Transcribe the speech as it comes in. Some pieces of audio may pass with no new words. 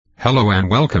Hello and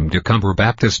welcome to Cumber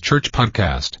Baptist Church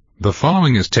Podcast. The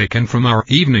following is taken from our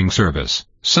evening service,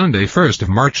 Sunday 1st of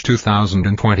March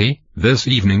 2020. This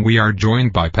evening we are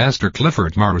joined by Pastor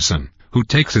Clifford Morrison, who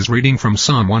takes his reading from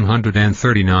Psalm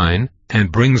 139,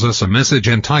 and brings us a message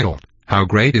entitled, How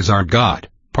Great is Our God,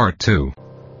 Part 2.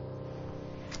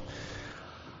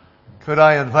 Could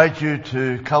I invite you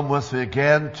to come with me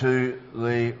again to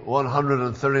the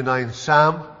 139th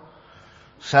Psalm,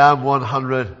 Psalm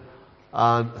 139.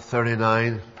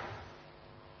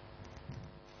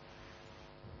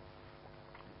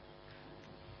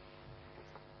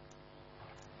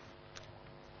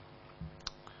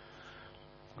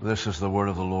 This is the word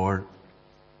of the Lord.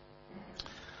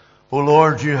 O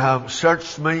Lord, you have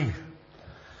searched me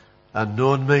and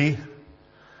known me.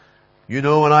 You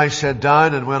know when I sit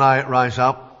down and when I rise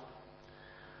up.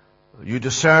 You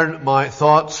discern my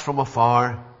thoughts from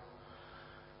afar.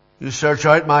 You search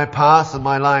out my path and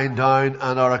my lying down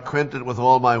and are acquainted with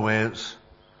all my ways.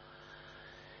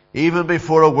 Even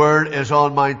before a word is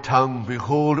on my tongue,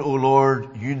 behold, O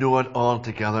Lord, you know it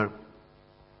altogether.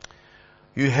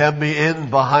 You hem me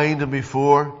in behind and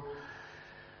before,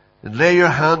 and lay your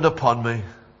hand upon me.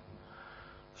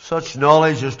 Such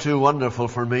knowledge is too wonderful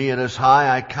for me. It is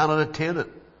high, I cannot attain it.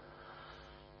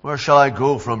 Where shall I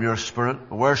go from your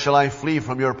spirit? Where shall I flee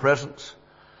from your presence?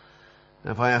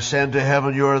 If I ascend to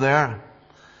heaven, you are there.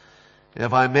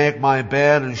 If I make my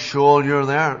bed in Sheol, you are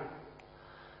there.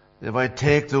 If I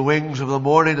take the wings of the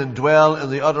morning and dwell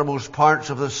in the uttermost parts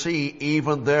of the sea,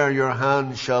 even there your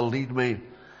hand shall lead me,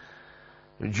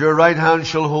 and your right hand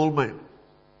shall hold me.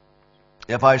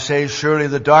 If I say, surely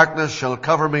the darkness shall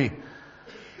cover me,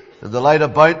 and the light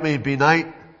about me be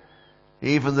night,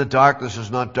 even the darkness is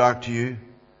not dark to you.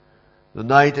 The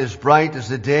night is bright as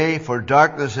the day, for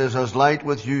darkness is as light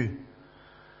with you.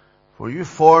 For you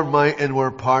formed my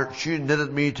inward parts, you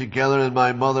knitted me together in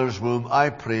my mother's womb.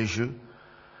 I praise you,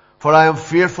 for I am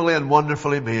fearfully and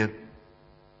wonderfully made.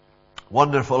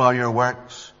 Wonderful are your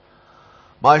works.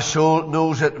 My soul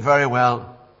knows it very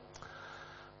well.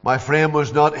 My frame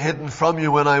was not hidden from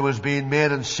you when I was being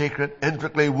made in secret,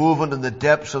 intricately woven in the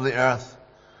depths of the earth.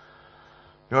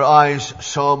 Your eyes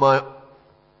saw my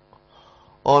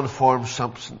unformed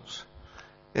substance.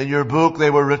 In your book they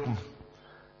were written,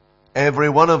 every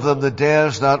one of them, the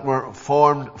days that were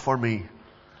formed for me,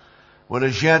 when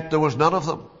as yet there was none of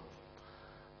them.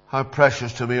 How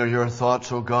precious to me are your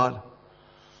thoughts, O God.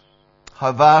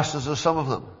 How vast is the sum of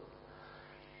them.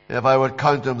 If I would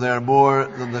count them, they are more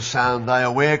than the sand. I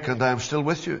awake and I am still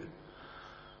with you.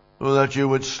 Oh, that you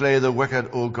would slay the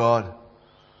wicked, O God.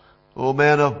 O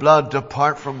men of blood,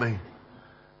 depart from me.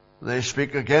 They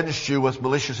speak against you with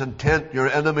malicious intent. Your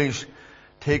enemies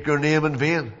take your name in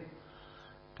vain.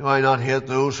 Do I not hate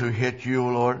those who hate you, O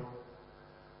Lord?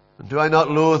 And do I not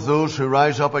loathe those who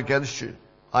rise up against you?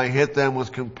 I hate them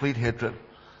with complete hatred.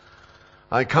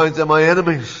 I count them my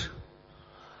enemies.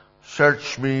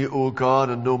 Search me, O God,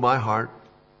 and know my heart.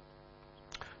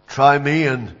 Try me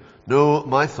and know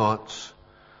my thoughts.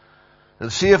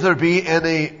 And see if there be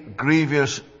any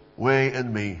grievous way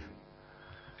in me.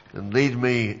 And lead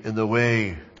me in the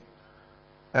way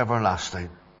everlasting.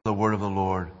 The word of the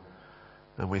Lord.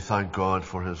 And we thank God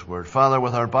for His word. Father,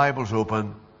 with our Bibles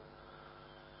open,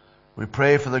 we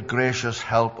pray for the gracious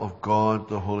help of God,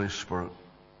 the Holy Spirit.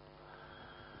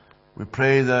 We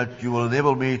pray that you will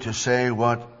enable me to say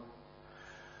what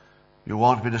you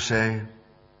want me to say.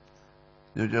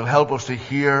 That you'll help us to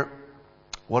hear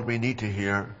what we need to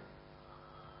hear.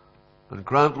 And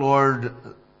grant, Lord,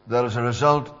 that as a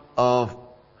result of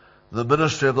the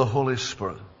ministry of the Holy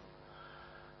Spirit,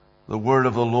 the word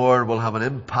of the Lord will have an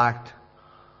impact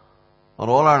on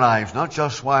all our lives, not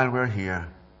just while we're here,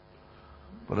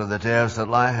 but in the days that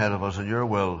lie ahead of us in your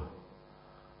will,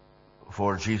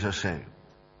 for Jesus' sake.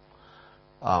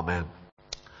 Amen.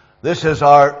 This is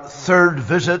our third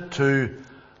visit to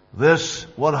this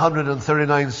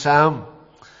 139th Psalm.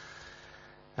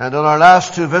 And on our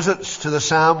last two visits to the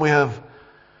Psalm, we have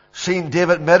seen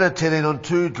David meditating on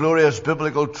two glorious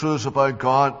biblical truths about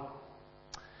God.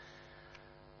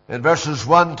 In verses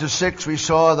 1 to 6, we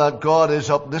saw that God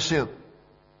is omniscient.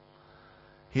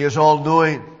 He is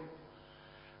all-knowing.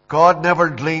 God never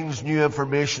gleans new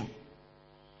information.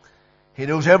 He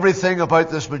knows everything about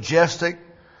this majestic,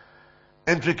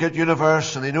 intricate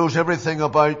universe, and He knows everything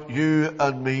about you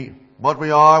and me. What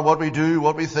we are, what we do,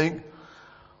 what we think,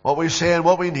 what we say, and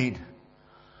what we need.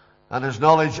 And His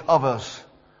knowledge of us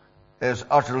is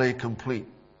utterly complete.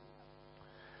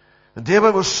 And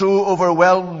David was so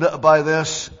overwhelmed by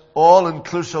this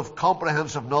all-inclusive,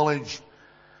 comprehensive knowledge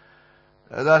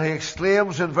that he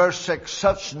exclaims in verse 6,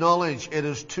 such knowledge, it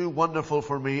is too wonderful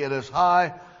for me. It is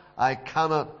high, I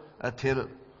cannot attain it.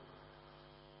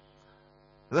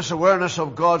 This awareness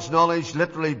of God's knowledge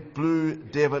literally blew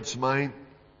David's mind.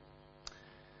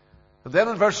 And then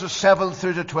in verses 7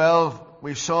 through to 12,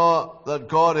 we saw that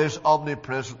God is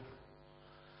omnipresent.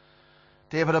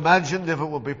 David imagined if it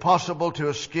would be possible to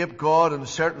escape God in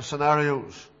certain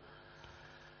scenarios.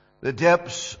 The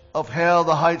depths of hell,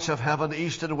 the heights of heaven,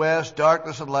 east and west,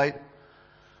 darkness and light.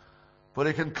 But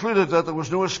he concluded that there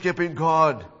was no escaping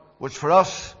God, which for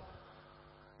us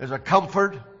is a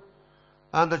comfort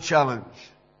and a challenge.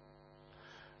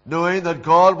 Knowing that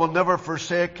God will never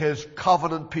forsake His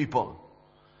covenant people,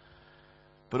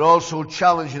 but also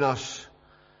challenging us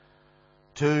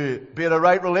to be in a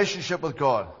right relationship with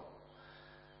God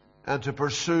and to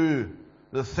pursue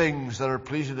the things that are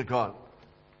pleasing to God.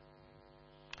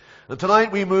 And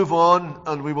tonight we move on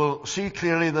and we will see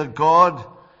clearly that God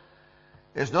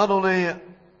is not only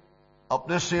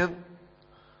omniscient,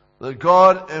 that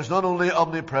God is not only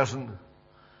omnipresent,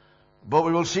 but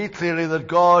we will see clearly that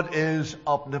God is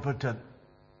omnipotent,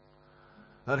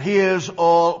 that He is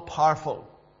all-powerful.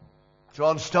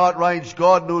 John Stott writes,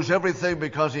 God knows everything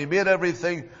because He made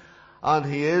everything and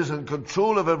He is in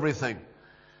control of everything.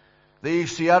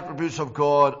 These three attributes of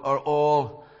God are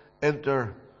all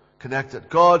interconnected.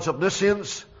 God's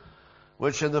omniscience,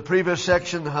 which in the previous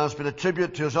section has been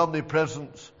attributed to His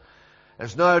omnipresence,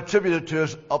 is now attributed to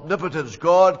His omnipotence.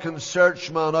 God can search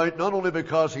man out not only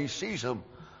because He sees him,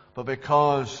 but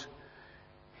because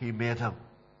He made him.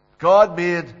 God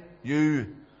made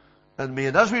you and me.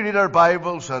 And as we read our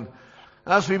Bibles and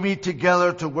as we meet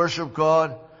together to worship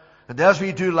God, and as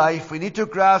we do life, we need to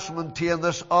grasp and maintain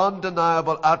this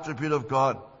undeniable attribute of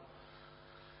God.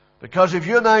 Because if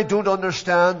you and I don't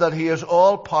understand that He is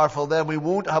all-powerful, then we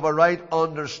won't have a right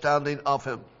understanding of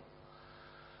Him.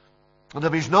 And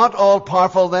if He's not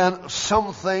all-powerful, then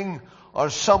something or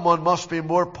someone must be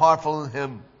more powerful than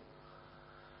Him.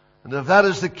 And if that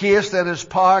is the case, then His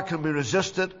power can be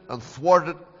resisted and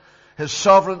thwarted. His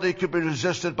sovereignty could be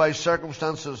resisted by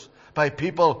circumstances, by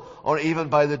people, or even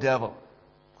by the devil.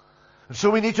 And so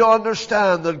we need to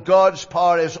understand that God's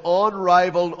power is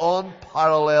unrivaled,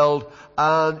 unparalleled,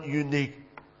 and unique.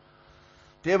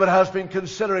 David has been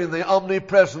considering the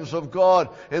omnipresence of God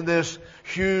in this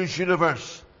huge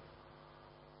universe.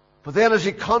 But then as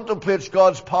he contemplates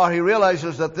God's power, he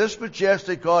realizes that this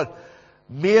majestic God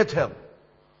made him,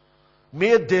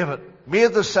 made David,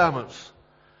 made the psalmist,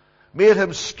 made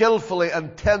him skillfully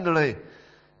and tenderly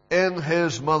in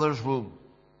his mother's womb.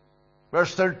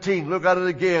 Verse 13, look at it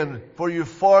again. For you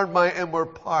formed my inward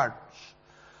parts.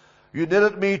 You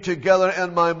knitted me together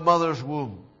in my mother's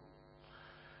womb.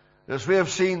 As we have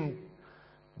seen,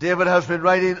 David has been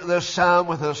writing this psalm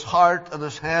with his heart and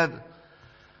his head.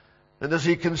 And as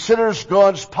he considers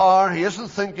God's power, he isn't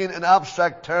thinking in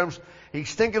abstract terms.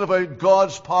 He's thinking about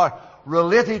God's power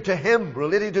relating to him,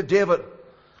 relating to David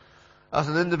as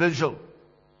an individual.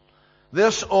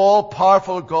 This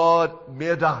all-powerful God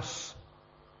made us.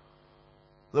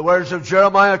 The words of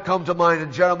Jeremiah come to mind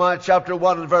in Jeremiah chapter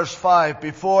 1 and verse 5.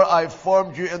 Before I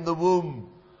formed you in the womb,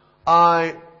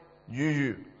 I knew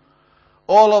you.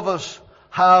 All of us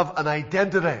have an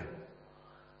identity.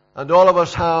 And all of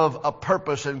us have a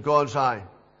purpose in God's eye.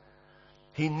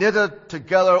 He knitted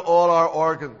together all our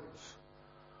organs.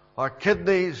 Our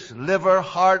kidneys, liver,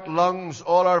 heart, lungs,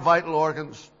 all our vital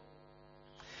organs.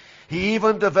 He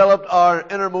even developed our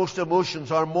innermost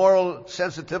emotions, our moral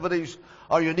sensitivities,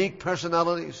 our unique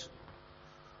personalities,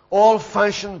 all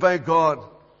fashioned by God.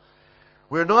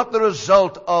 We're not the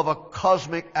result of a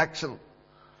cosmic accident.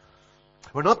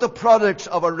 We're not the products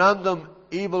of a random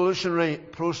evolutionary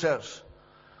process.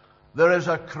 There is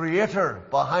a creator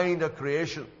behind a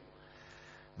creation.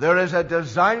 There is a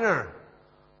designer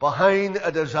behind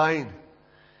a design.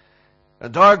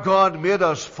 And our God made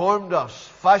us, formed us,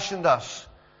 fashioned us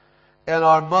in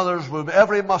our mother's womb.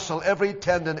 Every muscle, every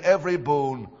tendon, every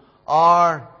bone,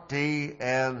 our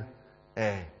DNA.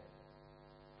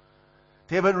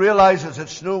 David realizes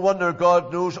it's no wonder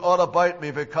God knows all about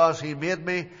me because He made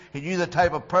me. He knew the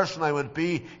type of person I would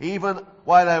be even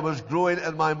while I was growing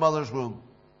in my mother's womb.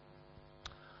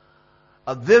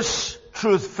 And this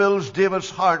truth fills David's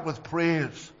heart with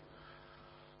praise.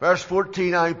 Verse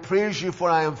 14, I praise you for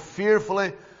I am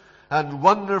fearfully and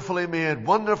wonderfully made.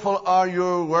 Wonderful are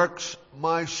your works.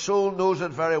 My soul knows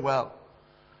it very well.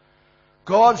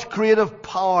 God's creative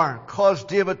power caused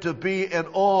David to be in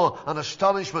awe and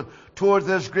astonishment toward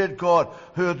this great God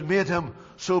who had made him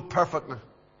so perfectly.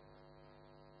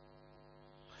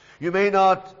 You may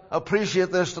not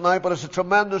appreciate this tonight, but it's a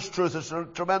tremendous truth. It's a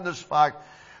tremendous fact.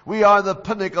 We are the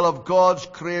pinnacle of God's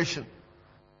creation.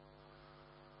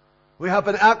 We have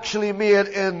been actually made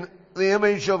in the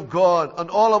image of God, and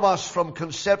all of us from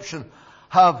conception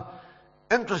have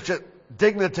intrinsic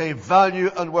dignity,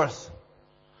 value, and worth.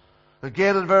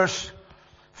 Again in verse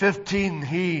 15,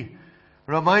 he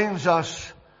reminds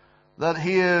us that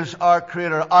he is our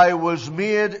Creator. I was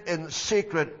made in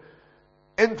secret,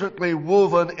 intricately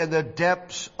woven in the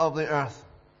depths of the earth.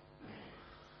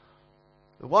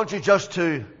 I want you just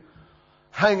to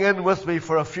hang in with me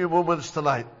for a few moments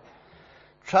tonight.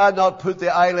 Try not put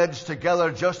the eyelids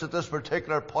together just at this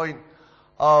particular point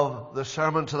of the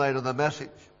sermon tonight, or the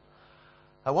message.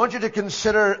 I want you to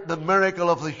consider the miracle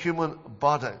of the human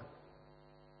body.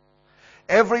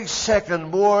 Every second,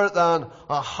 more than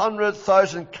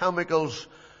 100,000 chemicals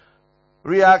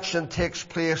reaction takes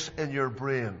place in your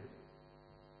brain.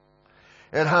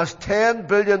 It has 10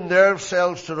 billion nerve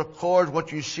cells to record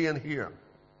what you see and hear.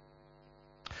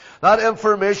 That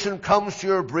information comes to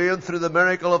your brain through the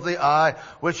miracle of the eye,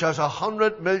 which has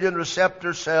 100 million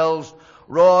receptor cells,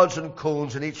 rods and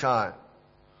cones in each eye.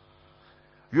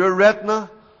 Your retina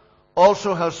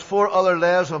also has 4 other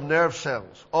layers of nerve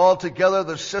cells. Altogether,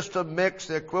 the system makes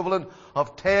the equivalent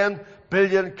of 10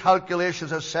 billion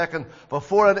calculations a second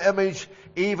before an image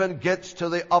even gets to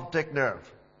the optic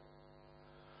nerve.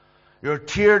 Your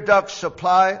tear ducts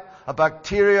supply a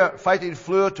bacteria-fighting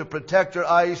fluid to protect your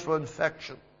eyes from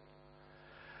infection.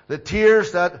 The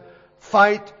tears that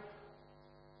fight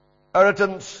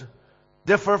irritants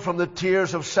differ from the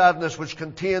tears of sadness, which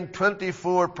contain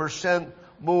 24%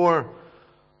 more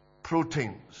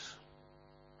proteins.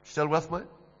 Still with me?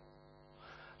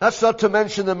 That's not to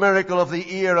mention the miracle of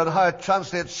the ear and how it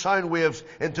translates sound waves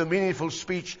into meaningful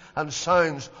speech and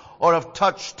sounds, or of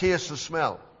touch, taste, and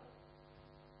smell.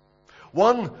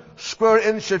 1 square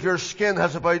inch of your skin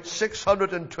has about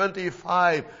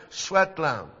 625 sweat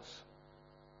glands,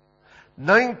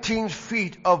 19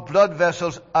 feet of blood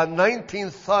vessels, and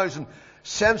 19,000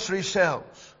 sensory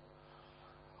cells.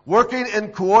 Working in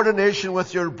coordination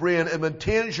with your brain, it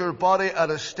maintains your body at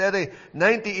a steady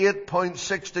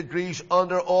 98.6 degrees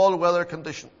under all weather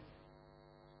conditions.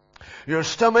 Your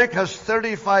stomach has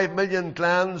 35 million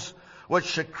glands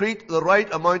which secrete the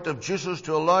right amount of juices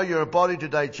to allow your body to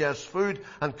digest food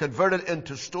and convert it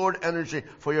into stored energy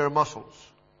for your muscles.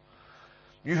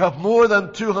 You have more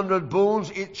than 200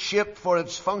 bones, each shaped for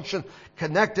its function,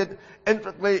 connected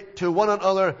intricately to one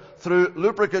another through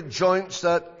lubricant joints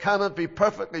that cannot be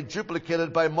perfectly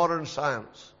duplicated by modern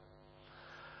science.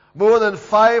 More than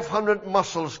 500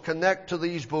 muscles connect to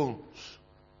these bones.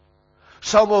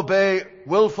 Some obey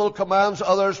willful commands,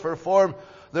 others perform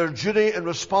their duty in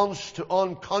response to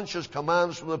unconscious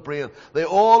commands from the brain. They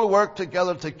all work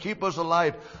together to keep us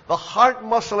alive. The heart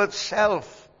muscle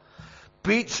itself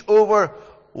beats over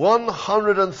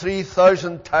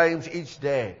 103,000 times each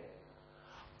day,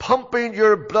 pumping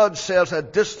your blood cells a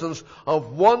distance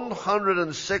of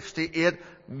 168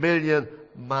 million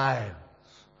miles.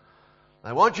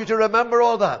 I want you to remember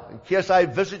all that in case I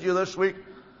visit you this week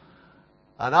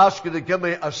and ask you to give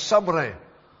me a summary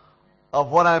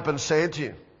of what I've been saying to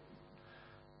you.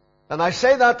 And I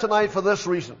say that tonight for this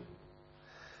reason.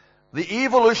 The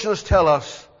evolutionists tell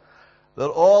us that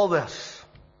all this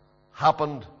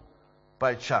happened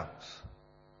by chance.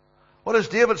 What does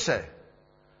David say?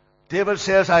 David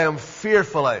says, I am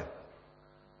fearfully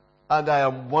and I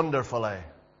am wonderfully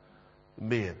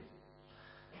made.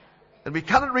 And we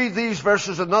cannot read these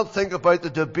verses and not think about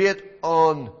the debate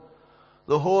on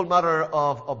the whole matter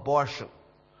of abortion,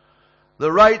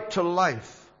 the right to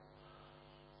life,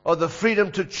 or the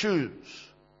freedom to choose.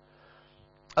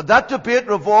 And that debate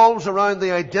revolves around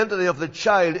the identity of the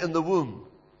child in the womb.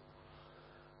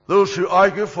 Those who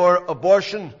argue for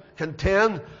abortion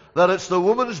contend that it's the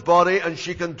woman's body and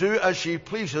she can do as she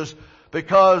pleases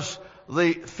because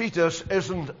the fetus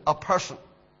isn't a person.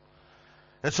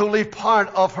 It's only part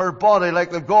of her body,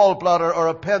 like the gallbladder or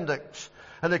appendix,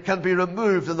 and it can be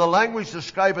removed, and the language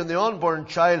describing the unborn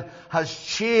child has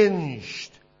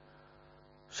changed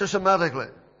systematically.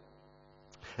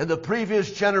 In the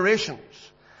previous generations,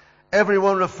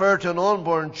 everyone referred to an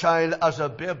unborn child as a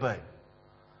baby.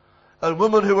 And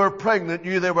women who were pregnant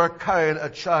knew they were carrying a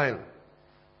child.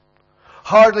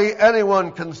 Hardly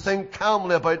anyone can think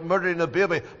calmly about murdering a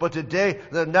baby, but today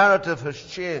the narrative has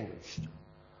changed.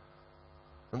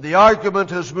 And the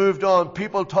argument has moved on.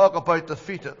 People talk about the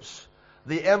fetus,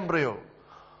 the embryo,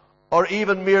 or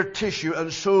even mere tissue,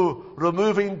 and so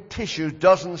removing tissue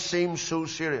doesn't seem so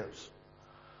serious.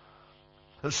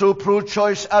 And so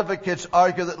pro-choice advocates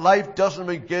argue that life doesn't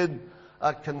begin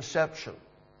at conception.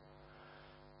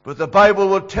 But the Bible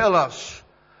will tell us,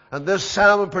 and this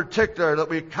psalm in particular, that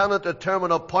we cannot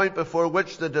determine a point before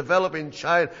which the developing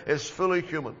child is fully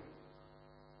human.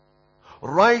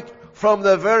 right from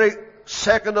the very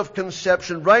second of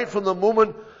conception, right from the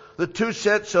moment the two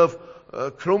sets of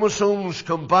chromosomes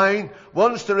combine.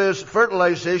 Once there is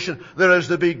fertilization, there is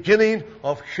the beginning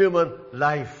of human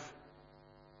life.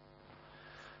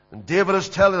 And David is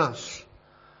telling us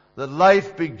that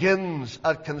life begins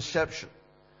at conception,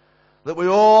 that we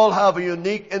all have a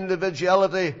unique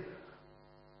individuality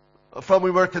from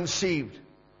we were conceived.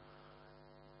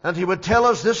 And he would tell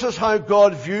us this is how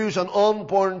God views an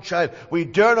unborn child. We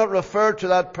dare not refer to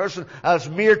that person as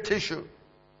mere tissue.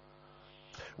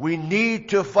 We need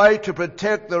to fight to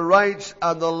protect the rights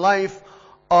and the life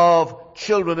of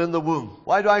children in the womb.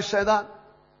 Why do I say that?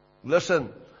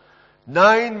 Listen,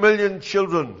 9 million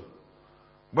children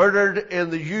murdered in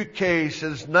the UK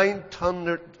since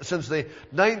the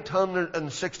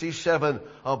 1967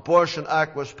 Abortion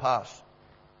Act was passed,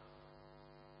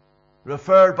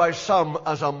 referred by some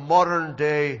as a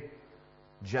modern-day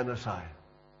genocide.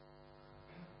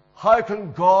 How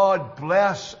can God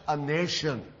bless a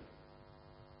nation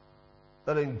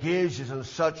that engages in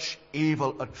such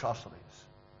evil atrocities?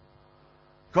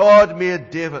 God made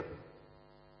David,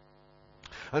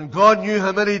 and God knew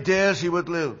how many days he would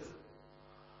live.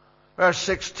 Verse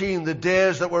 16, the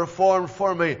days that were formed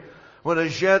for me, when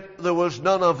as yet there was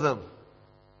none of them.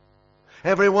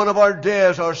 Every one of our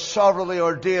days are sovereignly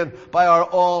ordained by our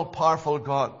all-powerful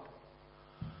God.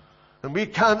 And we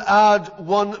can't add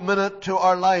 1 minute to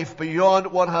our life beyond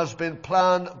what has been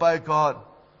planned by God.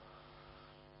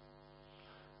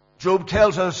 Job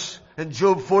tells us in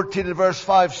Job 14 and verse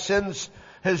 5, since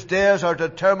his days are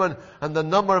determined and the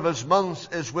number of his months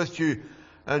is with you,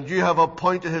 and you have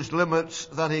appointed his limits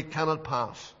that he cannot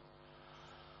pass.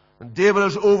 And David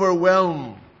is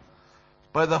overwhelmed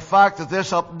by the fact that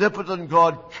this omnipotent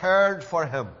God cared for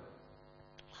him,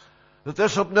 that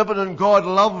this omnipotent God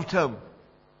loved him,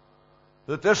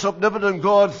 that this omnipotent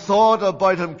God thought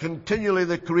about him continually.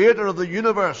 The creator of the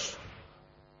universe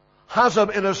has him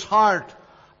in his heart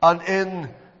and in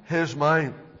his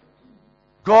mind.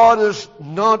 God is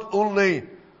not only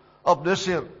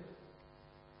omniscient.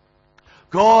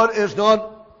 God is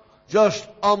not just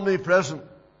omnipresent.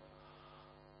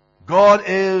 God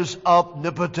is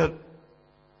omnipotent.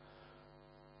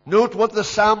 Note what the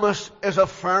psalmist is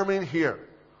affirming here,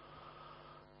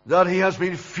 that he has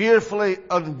been fearfully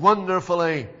and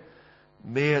wonderfully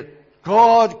made.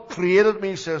 God created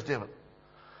me, says David.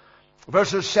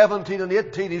 Verses 17 and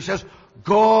 18, he says,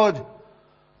 God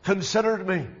considered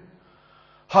me.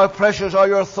 How precious are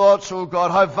your thoughts, O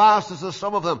God. How vast is the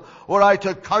sum of them. Were I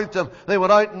to count them, they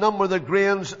would outnumber the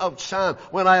grains of sand.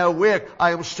 When I awake,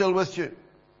 I am still with you.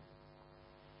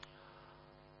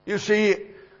 You see,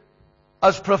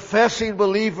 as professing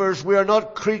believers, we are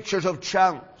not creatures of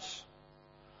chance.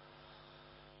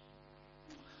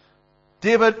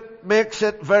 David makes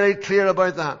it very clear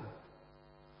about that.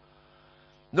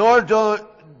 Nor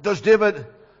does David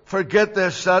forget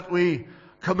this, that we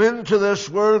come into this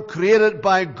world created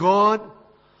by God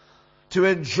to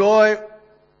enjoy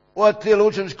what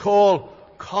theologians call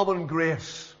common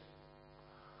grace.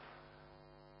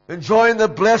 Enjoying the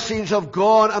blessings of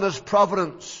God and His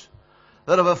providence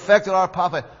that have affected our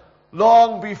pathway.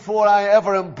 Long before I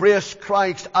ever embraced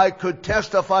Christ, I could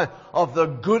testify of the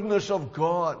goodness of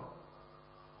God,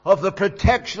 of the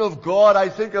protection of God. I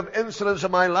think of incidents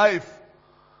in my life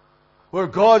where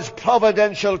God's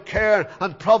providential care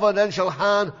and providential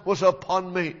hand was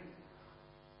upon me.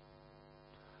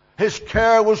 His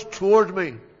care was toward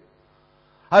me.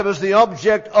 I was the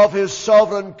object of His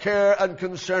sovereign care and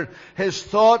concern. His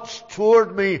thoughts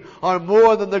toward me are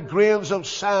more than the grains of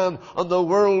sand on the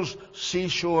world's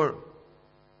seashore.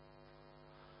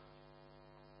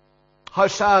 How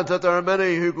sad that there are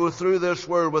many who go through this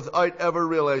world without ever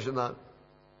realizing that.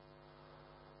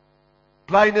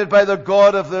 Blinded by the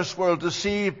god of this world,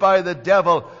 deceived by the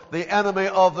devil, the enemy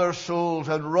of their souls,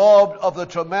 and robbed of the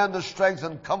tremendous strength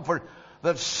and comfort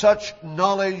that such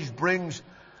knowledge brings.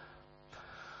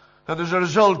 And as a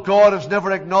result, God is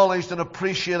never acknowledged and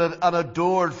appreciated and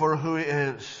adored for who He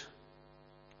is.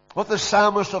 What the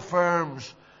psalmist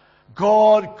affirms,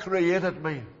 God created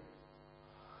me.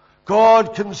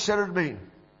 God considered me.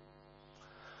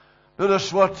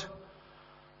 Notice what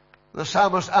the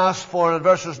psalmist asks for in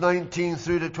verses 19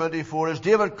 through to 24. As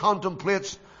David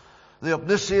contemplates the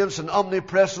omniscience and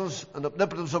omnipresence and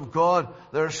omnipotence of God,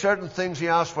 there are certain things he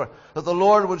asks for, that the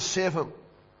Lord would save him.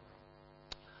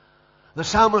 The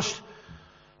psalmist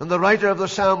and the writer of the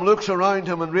psalm looks around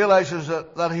him and realizes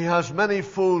that he has many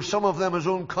foes, some of them his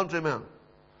own countrymen.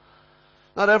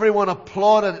 Not everyone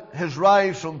applauded his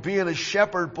rise from being a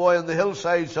shepherd boy on the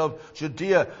hillsides of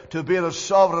Judea to being a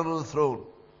sovereign on the throne.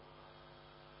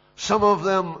 Some of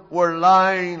them were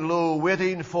lying low,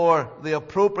 waiting for the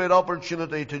appropriate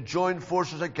opportunity to join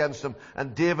forces against him,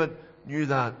 and David knew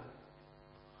that.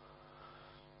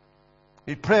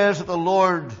 He prays that the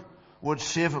Lord would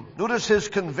save him. Notice his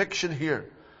conviction here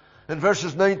in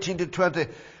verses 19 to 20.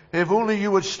 If only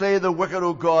you would slay the wicked,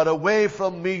 O God. Away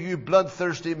from me, you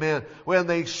bloodthirsty men. When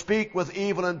they speak with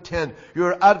evil intent,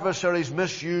 your adversaries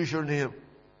misuse your name.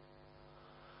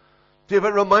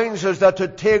 David reminds us that to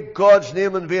take God's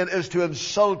name in vain is to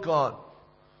insult God.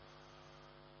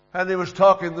 And he was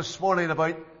talking this morning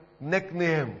about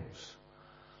nicknames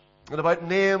and about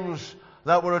names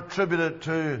that were attributed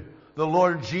to the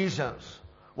Lord Jesus,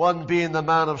 one being the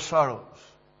man of sorrows.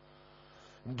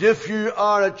 And if you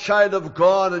are a child of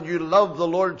God and you love the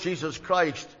Lord Jesus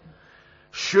Christ,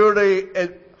 surely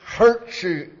it hurts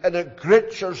you and it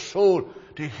grits your soul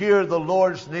to hear the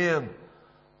Lord's name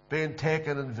being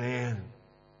taken in vain.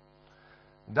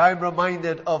 And I'm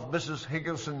reminded of Mrs.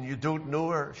 Higginson. You don't know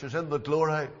her. She's in the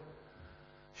glory.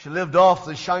 She lived off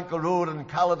the Shankill Road in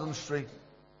Caledon Street.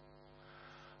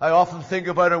 I often think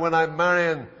about her when I'm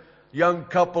marrying young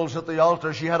couples at the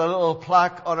altar. She had a little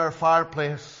plaque on her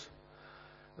fireplace.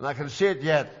 And I can see it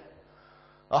yet.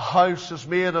 A house is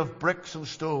made of bricks and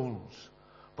stones,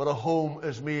 but a home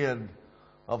is made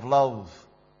of love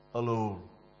alone.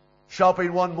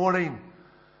 Shopping one morning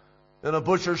in a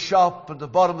butcher's shop at the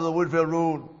bottom of the Woodville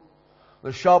Road.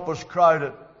 The shop was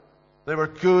crowded. They were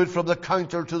queued from the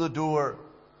counter to the door.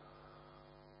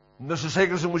 Mrs.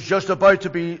 Higginson was just about to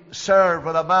be served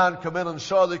when a man came in and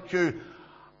saw the queue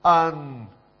and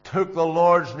took the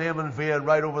Lord's name in vain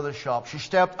right over the shop. She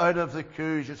stepped out of the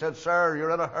queue. She said, "Sir, you're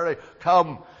in a hurry.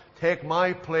 Come, take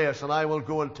my place and I will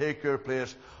go and take your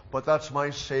place. But that's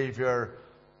my Savior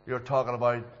you're talking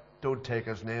about. Don't take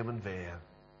his name in vain."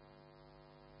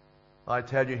 I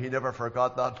tell you, he never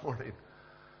forgot that morning,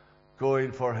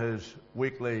 going for his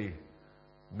weekly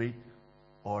meat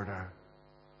order.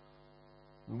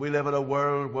 We live in a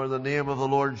world where the name of the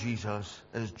Lord Jesus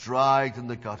is dragged in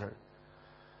the gutter.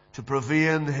 To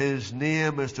profane his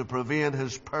name is to profane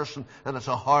his person, and it's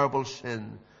a horrible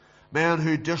sin. Men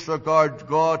who disregard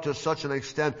God to such an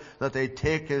extent that they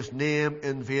take his name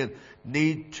in vain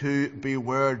need to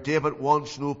beware. David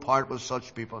wants no part with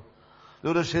such people.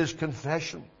 Notice his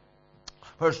confession.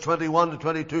 Verse 21 to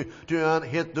 22, "Do not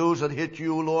hate those that hate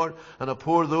you, O Lord, and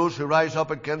abhor those who rise up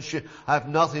against you. I have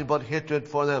nothing but hatred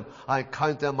for them. I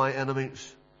count them my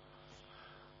enemies."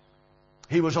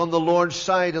 He was on the Lord's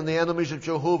side, and the enemies of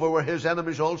Jehovah were his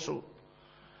enemies also.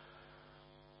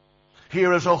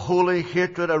 Here is a holy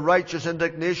hatred, a righteous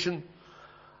indignation,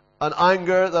 an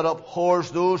anger that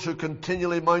abhors those who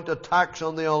continually mount attacks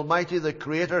on the Almighty, the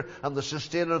Creator and the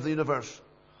Sustainer of the universe.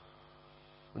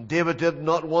 And David did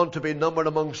not want to be numbered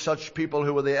among such people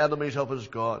who were the enemies of his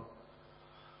God,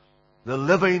 the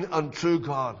living and true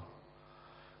God.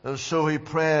 And so he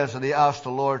prays and he asks the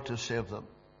Lord to save them.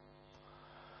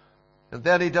 And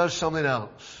then he does something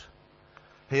else.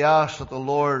 He asks that the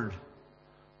Lord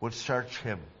would search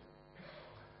him.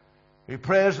 He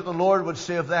prays that the Lord would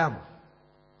save them.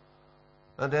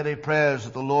 And then he prays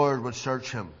that the Lord would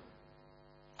search him.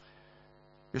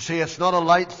 You see, it's not a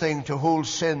light thing to hold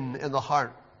sin in the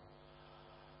heart,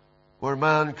 where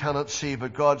man cannot see,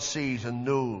 but God sees and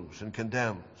knows and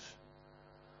condemns.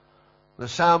 The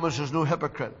psalmist is no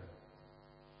hypocrite.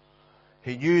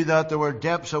 He knew that there were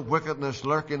depths of wickedness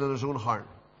lurking in his own heart.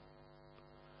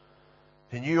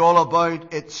 He knew all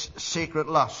about its secret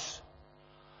lusts.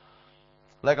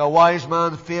 Like a wise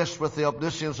man faced with the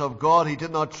omniscience of God, he did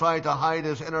not try to hide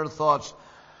his inner thoughts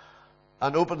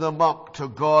and open them up to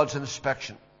God's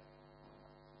inspection.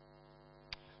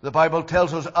 The Bible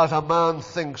tells us, as a man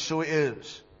thinks, so he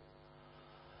is.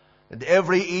 And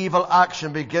every evil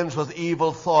action begins with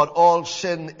evil thought. All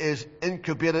sin is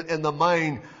incubated in the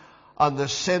mind, and the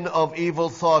sin of evil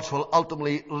thoughts will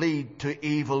ultimately lead to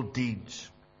evil deeds.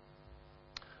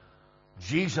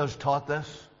 Jesus taught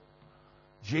this.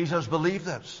 Jesus believed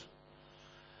this.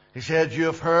 He said, "You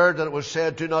have heard that it was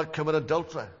said, 'Do not commit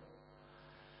adultery.'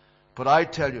 But I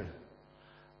tell you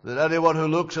that anyone who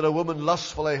looks at a woman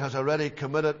lustfully has already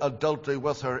committed adultery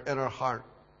with her in her heart."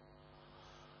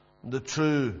 The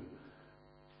truth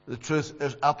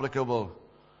is applicable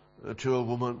to a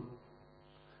woman.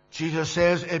 Jesus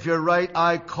says, if your right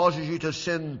eye causes you to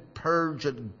sin, purge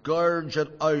it, gouge it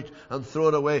out, and throw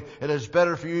it away. It is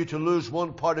better for you to lose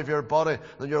one part of your body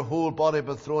than your whole body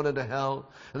be thrown into hell.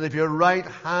 And if your right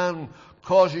hand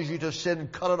causes you to sin,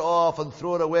 cut it off and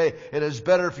throw it away. It is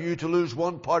better for you to lose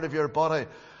one part of your body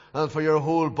than for your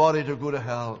whole body to go to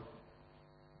hell.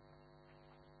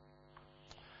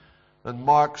 And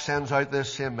Mark sends out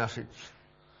this same message.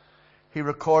 he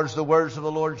records the words of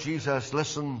the Lord Jesus.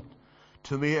 Listen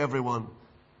to me, everyone,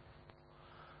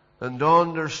 and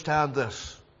understand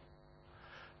this.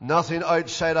 Nothing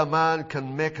outside a man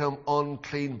can make him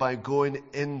unclean by going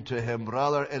into him.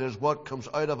 Rather, it is what comes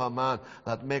out of a man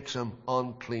that makes him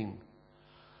unclean.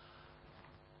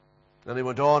 And he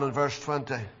went on in verse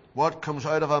 20. What comes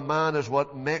out of a man is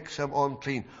what makes him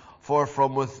unclean. For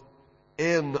from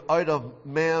within, out of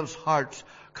men's hearts,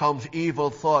 comes evil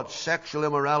thoughts, sexual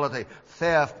immorality,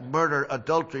 theft, murder,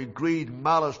 adultery, greed,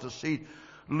 malice, deceit,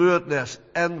 lewdness,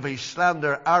 envy,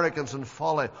 slander, arrogance, and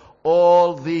folly.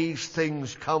 All these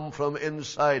things come from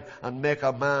inside and make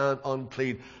a man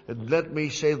unclean. And let me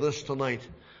say this tonight,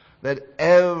 that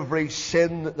every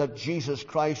sin that Jesus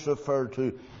Christ referred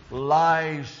to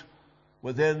lies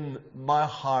within my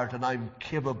heart, and I'm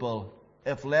capable,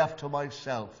 if left to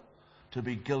myself, to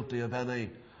be guilty of any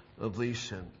of these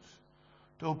sins.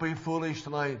 Don't be foolish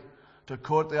tonight to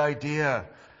quote the idea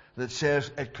that says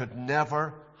it could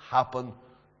never happen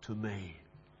to me.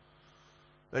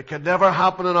 It could never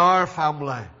happen in our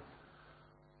family.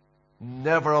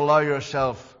 Never allow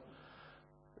yourself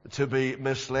to be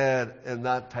misled in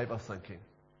that type of thinking.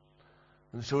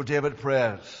 And so David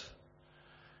prays.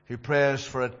 He prays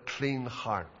for a clean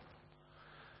heart.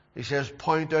 He says,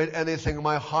 point out anything in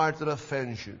my heart that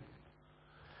offends you.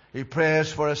 He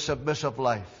prays for a submissive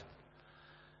life.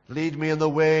 Lead me in the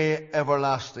way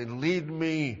everlasting. Lead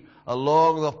me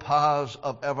along the paths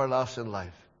of everlasting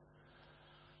life.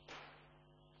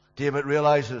 David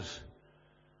realizes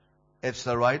it's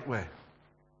the right way.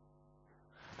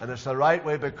 And it's the right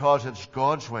way because it's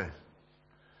God's way.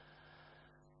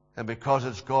 And because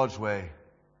it's God's way,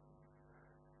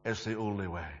 it's the only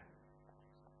way.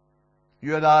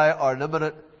 You and I are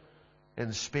limited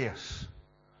in space,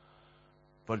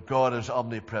 but God is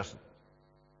omnipresent.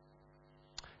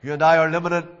 You and I are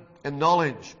limited in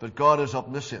knowledge, but God is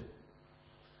omniscient.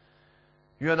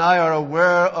 You and I are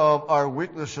aware of our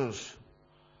weaknesses,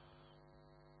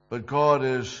 but God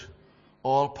is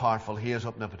all-powerful. He is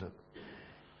omnipotent.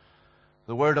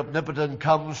 The word omnipotent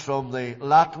comes from the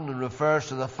Latin and refers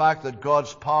to the fact that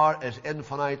God's power is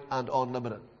infinite and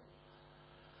unlimited.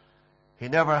 He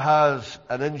never has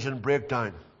an engine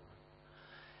breakdown.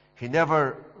 He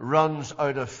never runs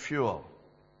out of fuel.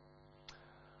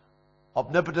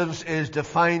 Omnipotence is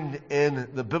defined in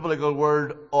the biblical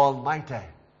word Almighty,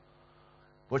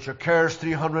 which occurs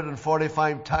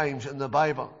 345 times in the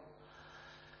Bible.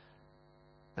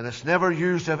 And it's never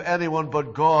used of anyone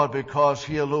but God because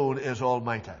He alone is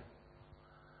Almighty.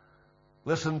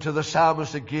 Listen to the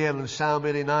psalmist again in Psalm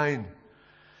 89.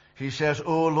 He says,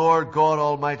 O Lord God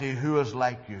Almighty, who is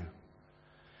like you?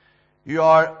 You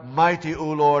are mighty,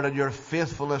 O Lord, and your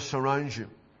faithfulness surrounds you.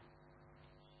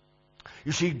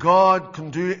 You see, God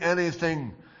can do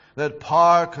anything that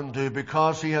power can do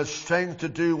because He has strength to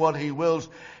do what He wills.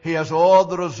 He has all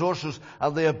the resources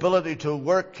and the ability to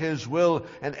work His will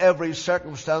in every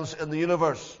circumstance in the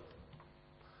universe.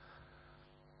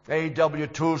 A.W.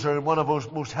 Tozer, in one of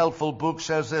his most helpful books,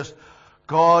 says this: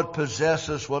 God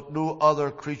possesses what no other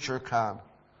creature can.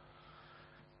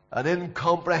 An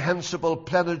incomprehensible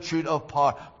plenitude of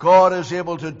power. God is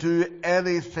able to do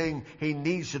anything He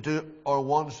needs to do or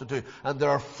wants to do. And there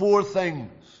are four things,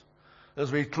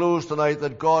 as we close tonight,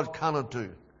 that God cannot do.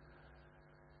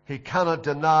 He cannot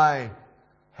deny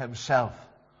Himself.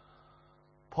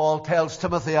 Paul tells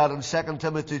Timothy that in 2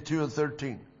 Timothy 2 and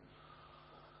 13.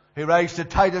 He writes to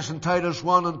Titus in Titus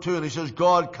 1 and 2, and he says,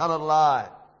 God cannot lie.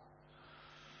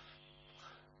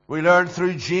 We learn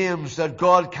through James that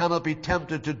God cannot be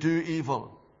tempted to do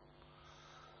evil.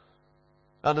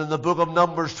 And in the book of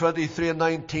Numbers 23 and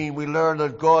 19, we learn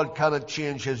that God cannot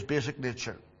change His basic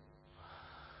nature.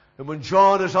 And when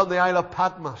John is on the Isle of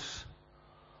Patmos,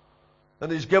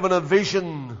 and he's given a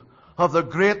vision of the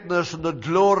greatness and the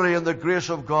glory and the grace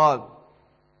of God,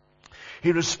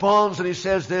 he responds and he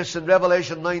says this in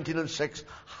Revelation 19 and 6,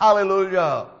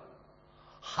 Hallelujah!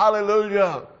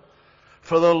 Hallelujah!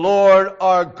 For the Lord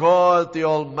our God, the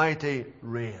Almighty,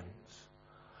 reigns.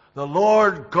 The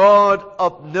Lord God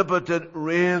omnipotent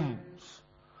reigns.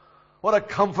 What a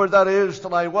comfort that is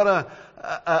tonight. What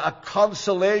a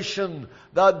consolation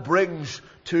that brings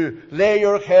to lay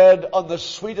your head on the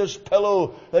sweetest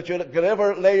pillow that you could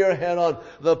ever lay your head on.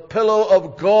 The pillow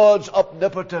of God's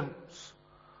omnipotence.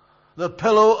 The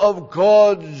pillow of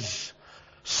God's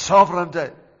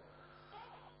sovereignty.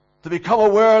 To become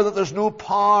aware that there's no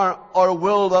power or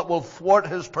will that will thwart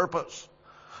His purpose.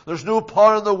 There's no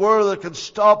power in the world that can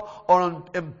stop or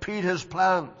impede His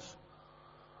plans.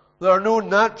 There are no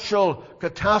natural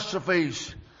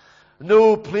catastrophes,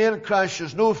 no plane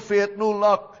crashes, no fate, no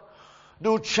luck,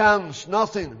 no chance,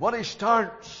 nothing. When He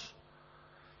starts,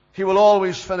 He will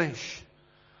always finish.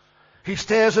 He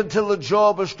stays until the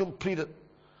job is completed.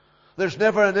 There's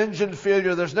never an engine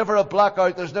failure. There's never a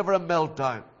blackout. There's never a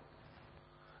meltdown.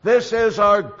 This is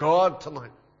our God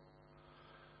tonight.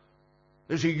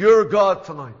 Is He your God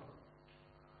tonight?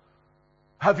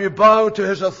 Have you bowed to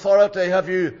His authority? Have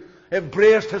you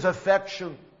embraced His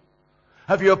affection?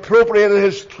 Have you appropriated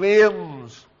His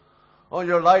claims on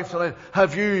your life tonight?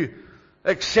 Have you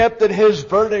accepted His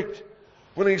verdict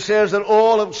when He says that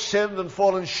all have sinned and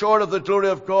fallen short of the glory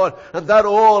of God, and that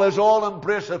all is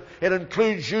all-embracive? It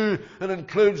includes you and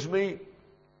includes me.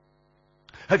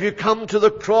 Have you come to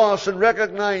the cross and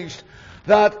recognized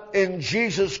that in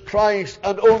Jesus Christ,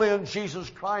 and only in Jesus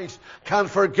Christ, can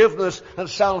forgiveness and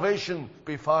salvation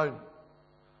be found?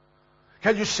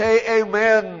 Can you say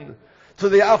amen to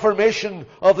the affirmation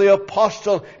of the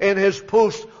apostle in his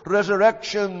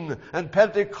post-resurrection and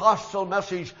Pentecostal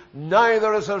message?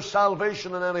 Neither is there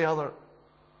salvation in any other.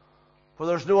 For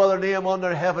there's no other name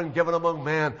under heaven given among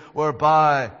men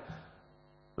whereby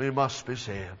we must be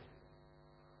saved.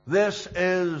 This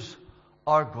is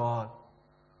our God.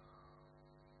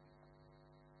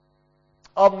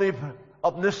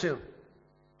 Omniscient,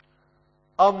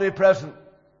 omnipresent,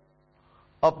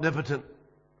 omnipotent.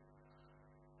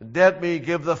 And let me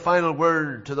give the final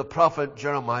word to the prophet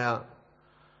Jeremiah,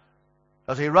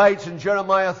 as he writes in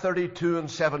Jeremiah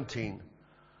 32:17.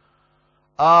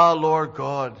 Ah, Lord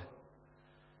God,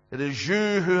 it is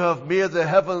you who have made the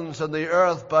heavens and the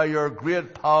earth by your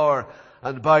great power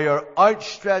and by your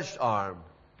outstretched arm.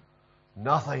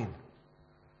 Nothing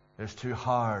is too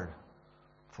hard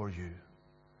for you.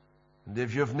 And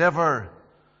if you've never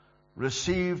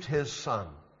received His Son,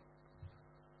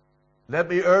 let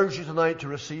me urge you tonight to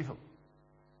receive Him.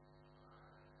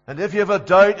 And if you have a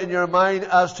doubt in your mind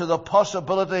as to the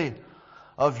possibility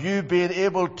of you being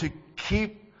able to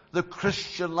keep the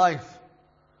Christian life,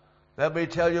 let me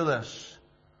tell you this.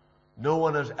 No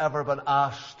one has ever been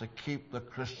asked to keep the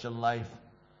Christian life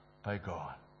by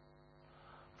God.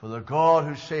 For the God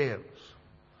who saves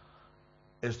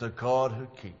is the God who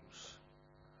keeps.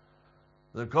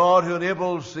 The God who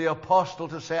enables the apostle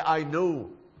to say, I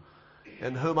know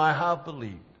in whom I have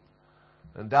believed,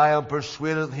 and I am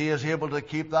persuaded He is able to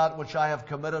keep that which I have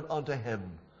committed unto Him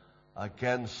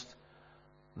against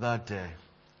that day.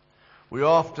 We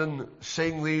often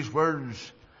sing these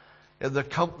words in the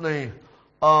company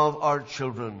of our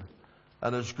children,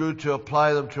 and it's good to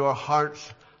apply them to our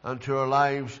hearts and to our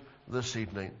lives this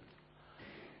evening.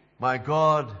 My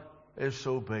God is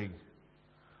so big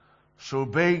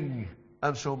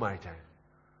and so mighty.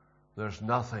 There's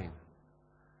nothing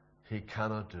He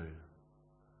cannot do.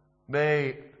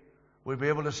 May we be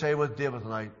able to say with David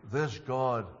tonight, this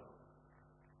God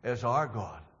is our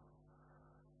God,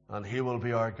 and He will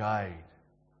be our guide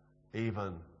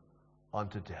even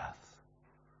unto death.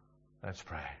 Let's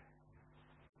pray.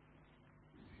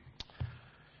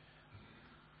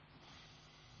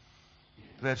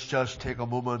 Let's just take a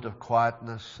moment of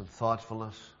quietness and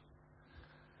thoughtfulness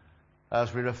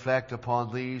as we reflect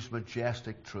upon these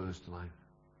majestic truths tonight.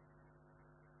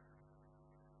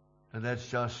 And let's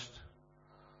just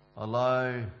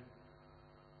allow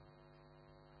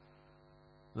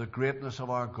the greatness of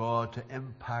our God to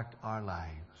impact our lives.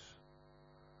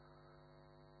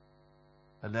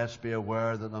 And let's be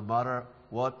aware that no matter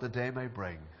what the day may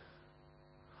bring,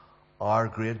 our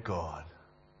great God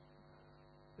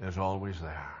is always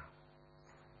there.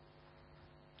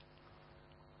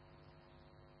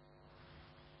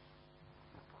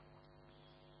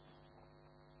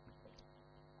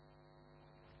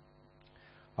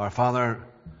 Our Father,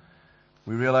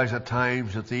 we realize at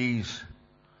times that these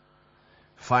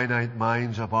finite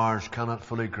minds of ours cannot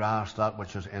fully grasp that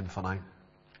which is infinite.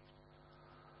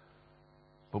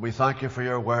 But we thank You for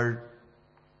Your word.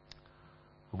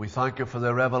 And we thank You for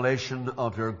the revelation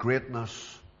of Your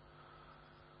greatness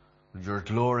and Your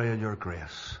glory and Your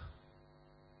grace.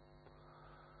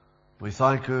 We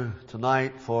thank You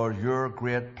tonight for Your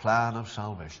great plan of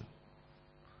salvation.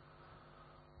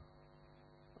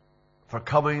 For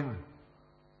coming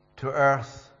to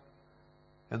earth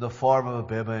in the form of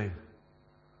a baby,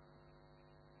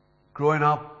 growing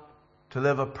up to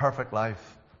live a perfect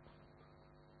life,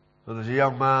 and as a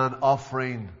young man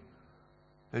offering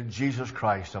in Jesus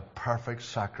Christ a perfect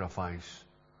sacrifice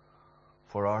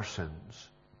for our sins.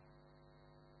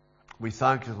 We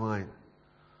thank You tonight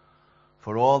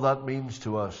for all that means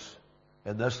to us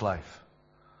in this life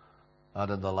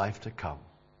and in the life to come.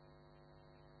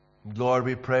 Lord,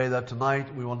 we pray that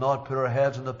tonight we will not put our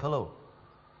heads on the pillow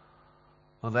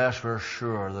unless we're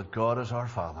sure that God is our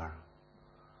Father,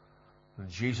 and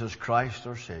Jesus Christ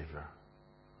our Savior,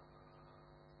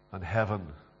 and heaven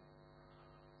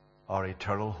our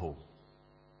eternal home.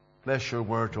 Bless your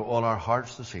word to all our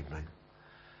hearts this evening,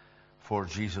 for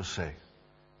Jesus' sake.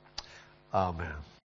 Amen.